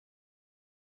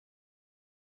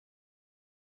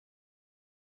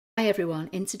Hi everyone,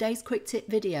 in today's quick tip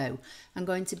video I'm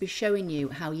going to be showing you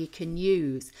how you can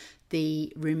use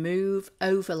the remove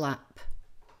overlap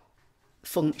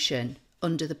function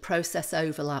under the process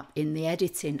overlap in the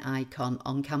editing icon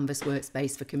on Canvas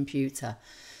Workspace for computer.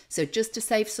 So just to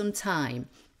save some time,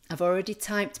 I've already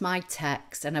typed my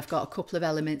text and I've got a couple of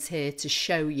elements here to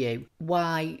show you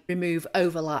why remove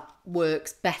overlap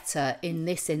works better in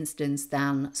this instance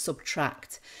than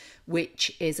subtract,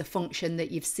 which is a function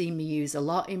that you've seen me use a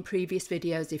lot in previous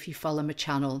videos if you follow my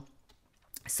channel.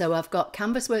 So I've got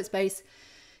Canvas Workspace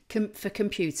for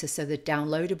computer, so the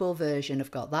downloadable version.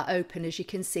 I've got that open, as you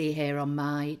can see here on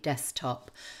my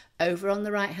desktop. Over on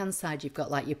the right hand side you've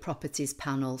got like your properties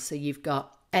panel, so you've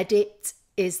got edit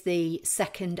is the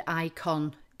second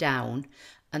icon down,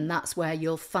 and that's where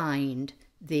you'll find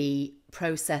the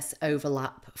process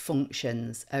overlap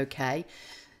functions. Okay,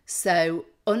 so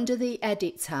under the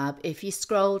edit tab, if you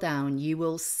scroll down, you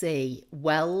will see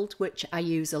weld, which I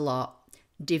use a lot,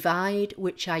 divide,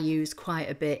 which I use quite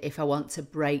a bit if I want to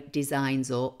break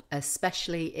designs up,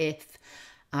 especially if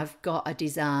I've got a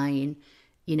design,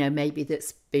 you know, maybe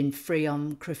that's been free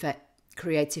on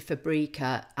Creative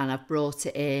Fabrica and I've brought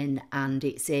it in and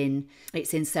it's in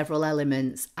several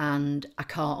elements and I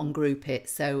can't ungroup it,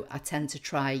 so I tend to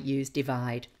try use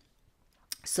divide.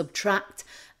 Subtract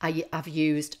I've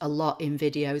used a lot in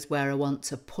videos where I want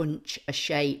to punch a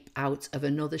shape out of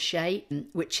another shape,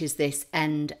 which is this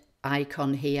end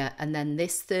icon here, and then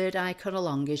this third icon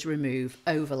along is remove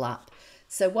overlap.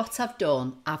 So what I've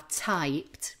done, I've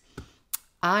typed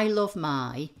I love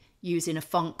my using a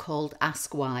font called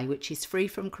Ask Why, which is free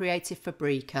from Creative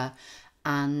Fabrica,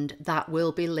 and that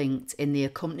will be linked in the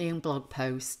accompanying blog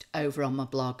post over on my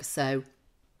blog. So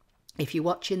if you're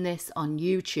watching this on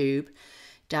YouTube,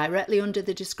 directly under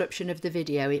the description of the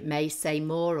video it may say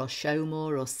more or show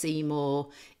more or see more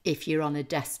if you're on a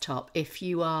desktop. If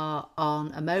you are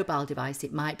on a mobile device,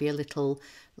 it might be a little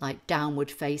like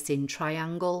downward facing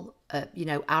triangle, you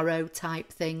know, arrow type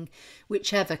thing.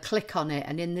 Whichever, click on it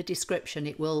and in the description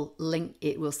it will link,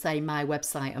 it will say my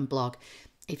website and blog.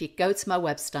 If you go to my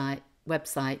website,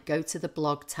 go to the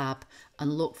blog tab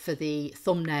and look for the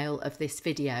thumbnail of this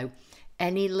video,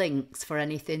 any links for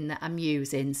anything that I'm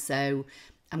using. So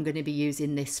I'm going to be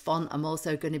using this font. I'm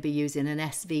also going to be using an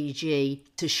SVG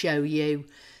to show you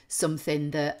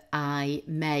something that I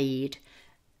made,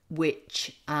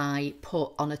 which I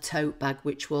put on a tote bag,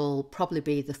 which will probably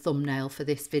be the thumbnail for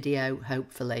this video,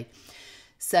 hopefully.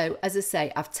 So as I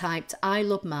say, I've typed I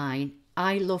love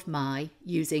my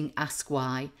using Ask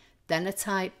Why. Then I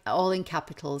typed all in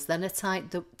capitals. Then I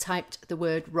typed the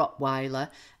word Rottweiler,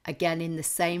 again in the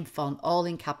same font, all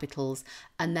in capitals.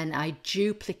 And then I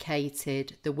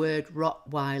duplicated the word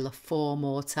Rottweiler 4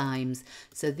 more times.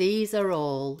 So these are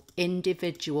all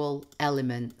individual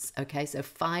elements. Okay, so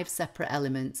 5 separate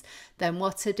elements. Then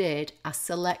what I did, I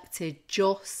selected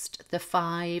just the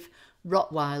 5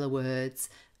 Rottweiler words,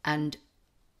 and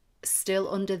still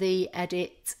under the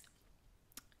edit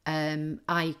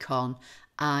icon,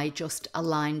 I just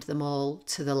aligned them all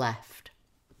to the left.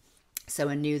 So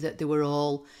I knew that they were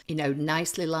all, you know,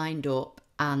 nicely lined up,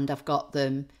 and I've got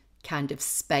them kind of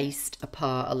spaced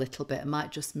apart a little bit. I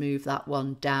might just move that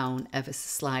one down ever so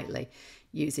slightly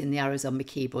using the arrows on my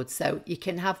keyboard. So you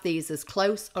can have these as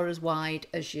close or as wide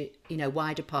as you know,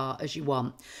 wide apart as you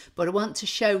want. But I want to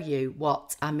show you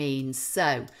what I mean.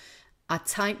 So I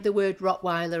typed the word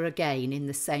Rottweiler again in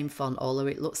the same font, although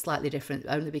it looks slightly different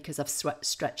only because I've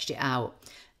stretched it out.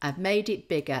 I've made it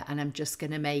bigger, and I'm just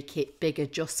going to make it bigger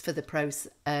just for the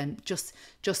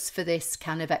just for this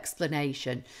kind of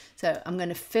explanation. So I'm going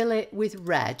to fill it with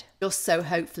red, just so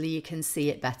hopefully you can see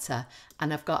it better.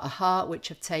 And I've got a heart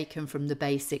which I've taken from the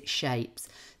basic shapes.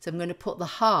 So I'm going to put the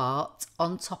heart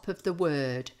on top of the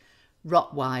word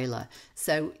Rottweiler.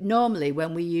 So normally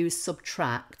when we use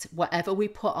subtract, whatever we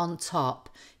put on top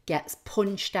gets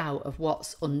punched out of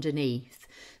what's underneath.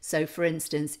 So for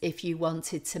instance, if you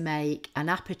wanted to make an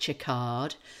aperture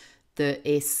card that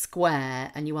is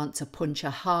square and you want to punch a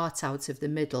heart out of the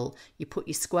middle, you put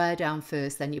your square down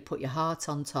first, then you put your heart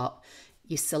on top,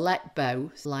 you select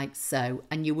both like so,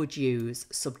 and you would use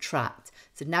subtract.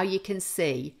 So now you can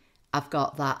see I've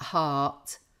got that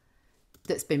heart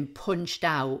that's been punched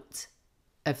out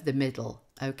of the middle.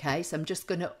 Okay, so I'm just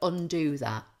going to undo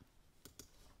that.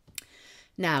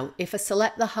 Now if I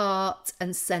select the heart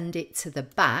and send it to the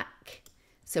back,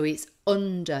 so it's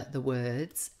under the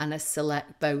words, and I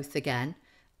select both again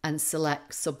and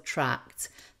select subtract,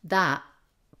 that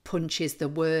punches the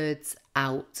words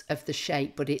out of the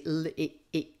shape, but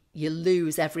you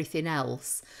lose everything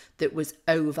else that was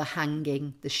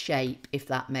overhanging the shape, if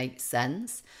that makes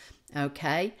sense.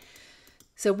 Okay,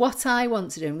 So what I want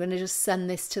to do, I'm going to just send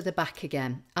this to the back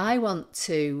again. I want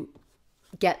to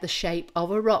get the shape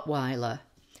of a Rottweiler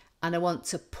and I want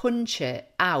to punch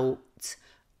it out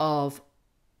of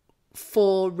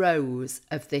 4 rows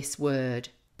of this word.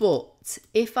 But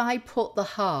if I put the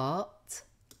heart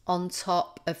on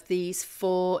top of these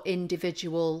 4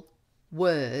 individual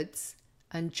words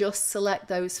and just select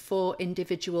those 4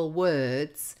 individual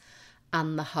words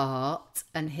and the heart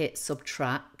and hit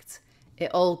subtract, it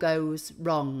all goes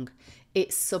wrong.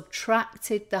 It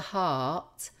subtracted the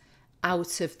heart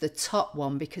out of the top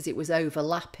one because it was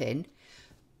overlapping.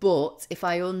 But if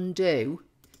I undo,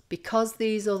 because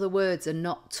these other words are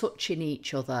not touching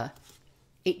each other,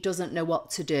 it doesn't know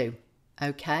what to do.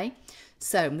 Okay,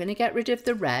 so I'm going to get rid of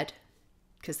the red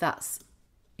because that's,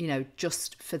 you know,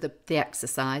 just for the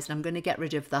exercise. And I'm going to get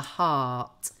rid of the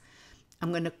heart.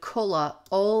 I'm going to colour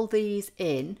all these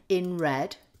in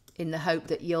red in the hope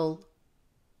that you'll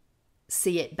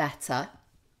see it better.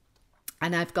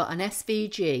 And I've got an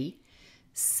SVG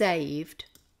saved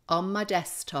on my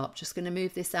desktop. Just going to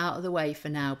move this out of the way for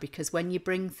now because when you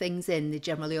bring things in, they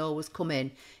generally always come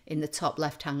in the top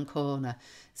left hand corner.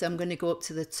 So I'm going to go up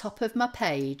to the top of my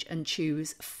page and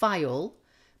choose File,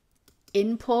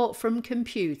 Import from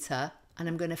Computer, and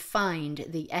I'm going to find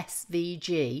the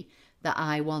SVG that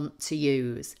I want to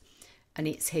use. And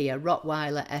it's here,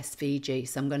 Rottweiler SVG.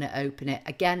 So I'm going to open it.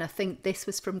 Again, I think this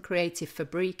was from Creative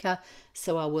Fabrica,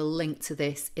 so I will link to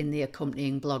this in the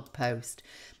accompanying blog post.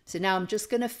 So now I'm just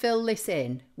going to fill this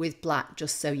in with black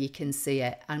just so you can see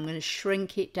it. I'm going to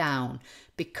shrink it down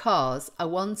because I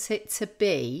want it to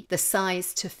be the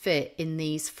size to fit in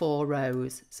these 4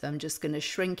 rows. So I'm just going to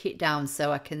shrink it down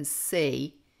so I can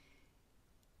see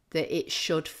that it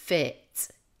should fit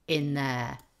in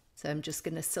there. So I'm just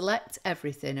going to select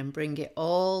everything and bring it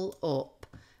all up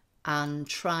and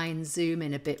try and zoom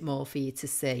in a bit more for you to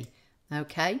see.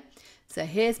 Okay, so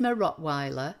here's my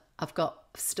Rottweiler. I've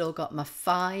still got my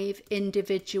 5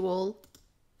 individual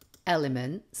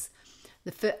elements.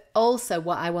 Also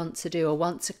what I want to do, I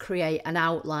want to create an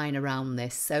outline around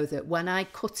this so that when I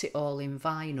cut it all in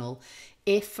vinyl,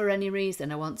 if for any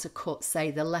reason I want to cut, say,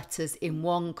 the letters in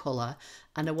one colour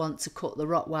and I want to cut the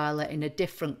Rottweiler in a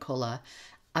different colour,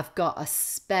 I've got a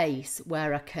space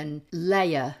where I can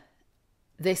layer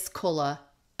this colour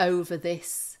over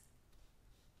this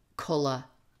colour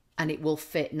and it will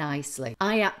fit nicely.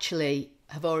 I actually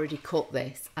have already cut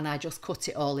this and I just cut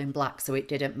it all in black so it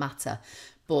didn't matter.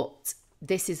 But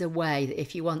this is a way that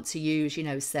if you want to use, you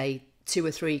know, say 2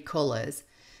 or 3 colours,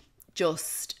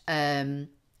 just, you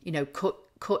know,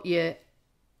 cut your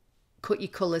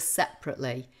colours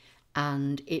separately.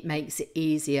 And it makes it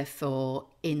easier for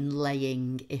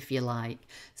inlaying, if you like.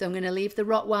 So I'm going to leave the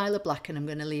Rottweiler black and I'm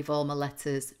going to leave all my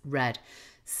letters red.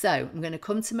 So I'm going to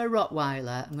come to my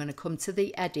Rottweiler, I'm going to come to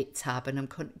the Edit tab and I'm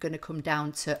going to come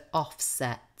down to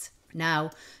Offset.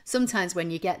 Now, sometimes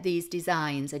when you get these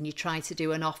designs and you try to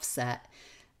do an offset,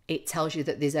 it tells you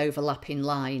that there's overlapping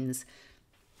lines.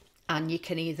 And you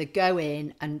can either go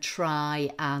in and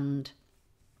try and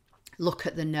look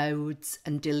at the nodes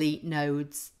and delete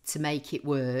nodes to make it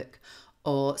work,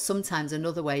 or sometimes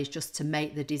another way is just to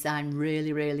make the design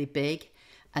really, really big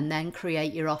and then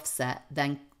create your offset,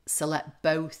 then select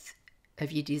both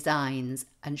of your designs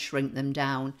and shrink them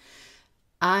down.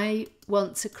 I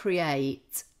want to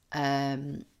create,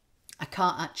 I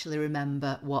can't actually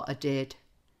remember what I did,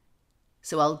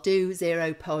 so I'll do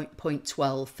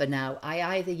 0.12 for now. I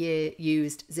either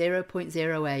used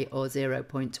 0.08 or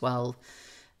 0.12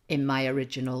 in my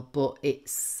original, but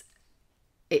it's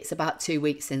about 2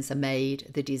 weeks since I made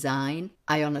the design.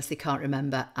 I honestly can't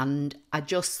remember, and I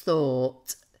just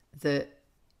thought that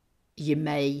you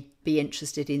may be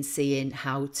interested in seeing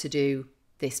how to do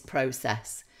this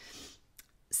process.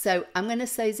 So I'm going to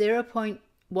say 0.12,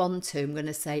 I'm going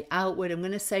to say outward, I'm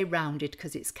going to say rounded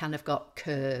because it's kind of got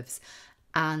curves,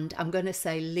 and I'm going to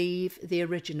say leave the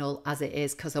original as it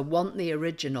is because I want the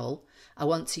original. I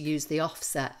want to use the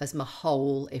offset as my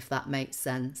whole, if that makes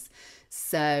sense.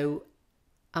 So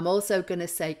I'm also going to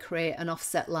say create an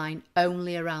offset line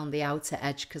only around the outer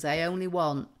edge because I only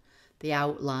want the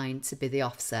outline to be the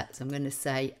offset. So I'm going to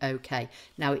say OK.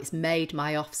 Now it's made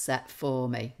my offset for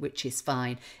me, which is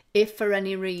fine. If for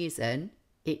any reason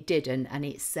it didn't and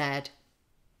it said,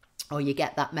 or you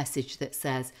get that message that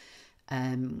says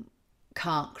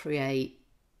can't create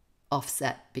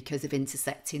offset because of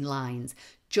intersecting lines,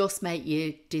 just make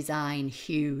your design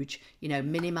huge, you know,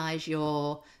 minimize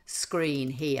your screen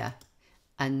here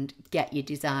and get your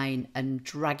design and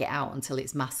drag it out until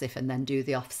it's massive and then do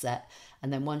the offset.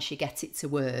 And then once you get it to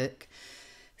work,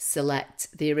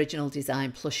 select the original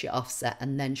design plus your offset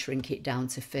and then shrink it down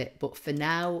to fit. But for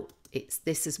now,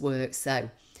 this has worked,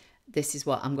 so this is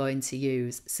what I'm going to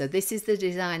use. So this is the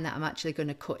design that I'm actually going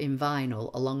to cut in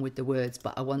vinyl along with the words,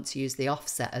 but I want to use the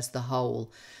offset as the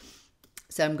whole.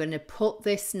 So I'm going to put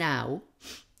this now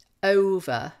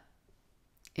over,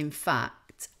 in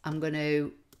fact, I'm going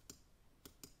to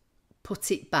put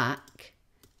it back.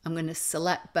 I'm going to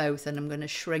select both and I'm going to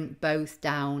shrink both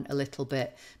down a little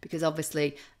bit, because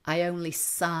obviously I only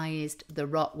sized the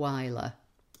Rottweiler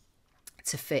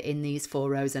to fit in these 4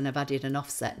 rows, and I've added an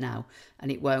offset now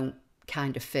and it won't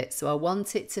kind of fit. So I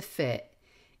want it to fit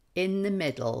in the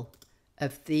middle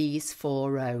of these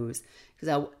 4 rows,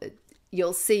 because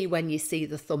you'll see when you see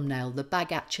the thumbnail, the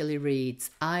bag actually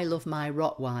reads, "I love my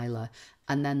Rottweiler,"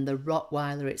 and then the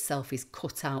Rottweiler itself is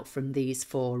cut out from these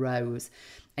 4 rows,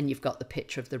 and you've got the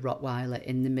picture of the Rottweiler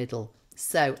in the middle.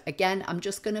 So again, I'm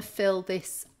just going to fill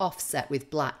this offset with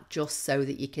black just so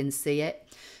that you can see it.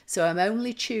 So I'm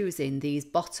only choosing these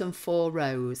bottom 4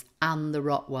 rows and the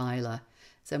Rottweiler.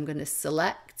 So I'm going to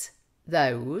select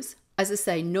those. As I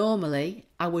say, normally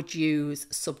I would use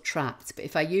subtract, but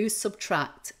if I use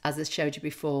subtract, as I showed you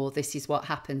before, this is what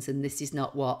happens and this is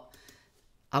not what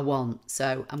I want.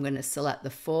 So I'm going to select the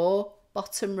 4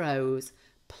 bottom rows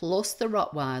plus the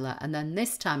Rottweiler, and then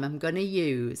this time I'm going to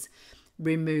use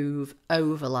remove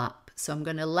overlap. So I'm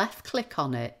going to left click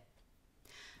on it,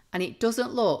 and it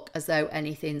doesn't look as though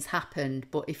anything's happened,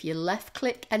 but if you left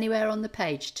click anywhere on the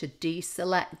page to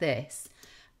deselect this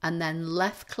and then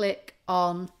left click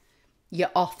on your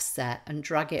offset and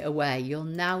drag it away, you'll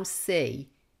now see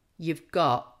you've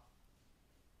got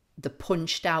the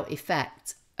punched out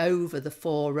effect over the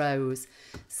 4 rows.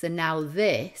 So now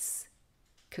this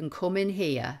can come in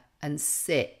here and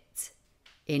sit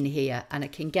in here, and I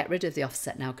can get rid of the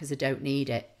offset now because I don't need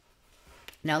it.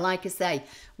 Now, like I say,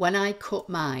 when I cut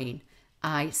mine,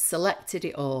 I selected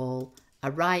it all, I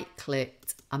right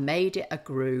clicked, I made it a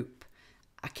group,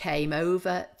 I came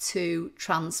over to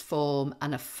transform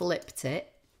and I flipped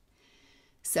it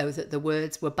so that the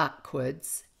words were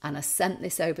backwards, and I sent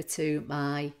this over to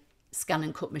my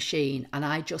ScanNCut machine, and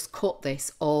I just cut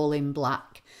this all in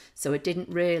black, so I didn't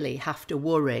really have to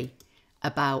worry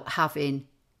about having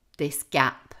this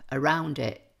gap around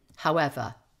it.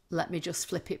 However, let me just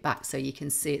flip it back so you can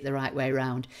see it the right way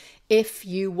around. If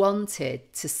you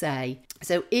wanted to say,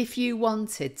 for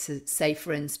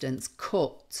instance,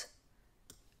 cut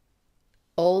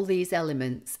all these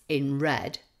elements in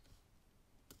red,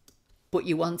 but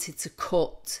you wanted to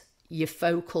cut your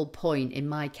focal point, in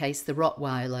my case the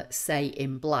Rottweiler, say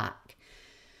in black,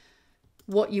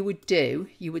 what you would do,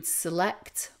 you would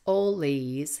select all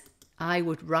these, I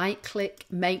would right click,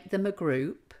 make them a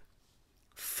group,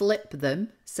 flip them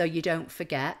so you don't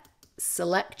forget,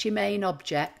 select your main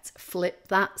object, flip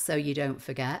that so you don't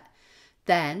forget,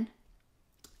 then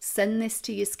send this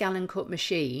to your ScanNCut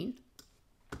machine,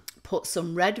 put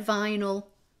some red vinyl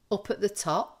up at the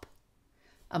top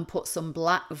and put some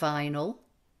black vinyl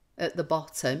at the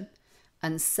bottom,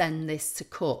 and send this to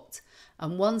cut.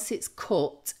 And once it's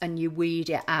cut and you weed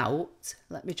it out,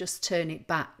 let me just turn it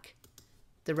back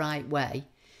the right way,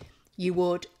 you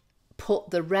would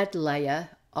put the red layer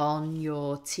on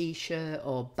your t-shirt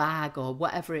or bag or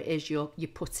whatever it is you're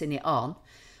putting it on.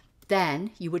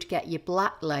 Then you would get your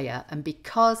black layer, and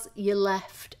because you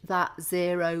left that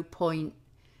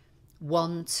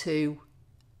 0.12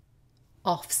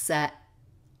 offset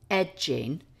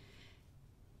edging,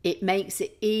 it makes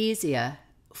it easier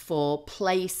for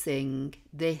placing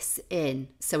this in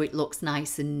so it looks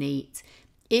nice and neat.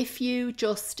 If you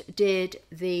just did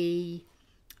the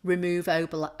remove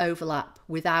overlap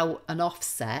without an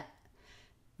offset,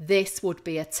 this would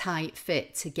be a tight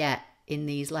fit to get in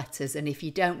these letters, and if you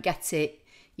don't get it,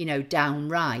 you know, down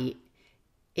right,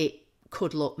 it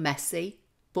could look messy.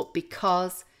 But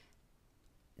because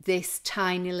this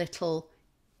tiny little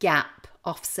gap,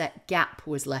 offset gap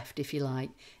was left, if you like,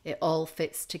 it all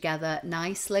fits together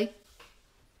nicely.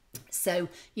 So,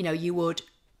 you know, you would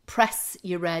press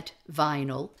your red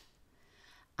vinyl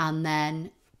and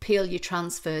then peel your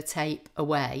transfer tape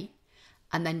away,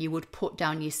 and then you would put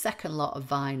down your second lot of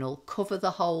vinyl, cover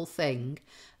the whole thing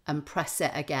and press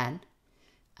it again,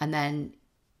 and then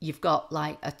you've got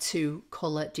like a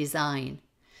 2-colour design.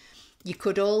 You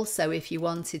could also, if you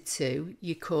wanted to,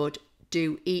 you could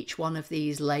do each one of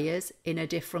these layers in a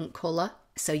different colour.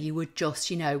 So you would just,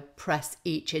 you know, press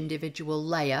each individual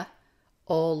layer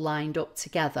all lined up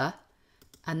together,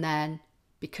 and then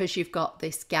because you've got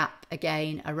this gap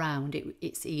again around it,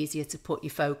 it's easier to put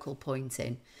your focal point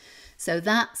in. So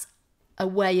that's a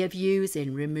way of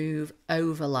using remove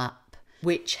overlap,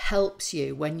 which helps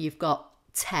you when you've got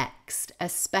text,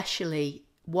 especially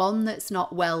one that's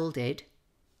not welded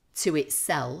to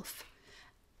itself,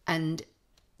 and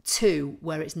two,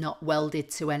 where it's not welded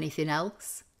to anything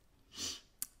else.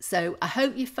 So I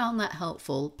hope you found that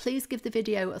helpful. Please give the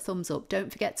video a thumbs up.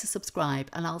 Don't forget to subscribe,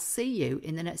 and I'll see you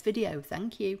in the next video.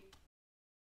 Thank you.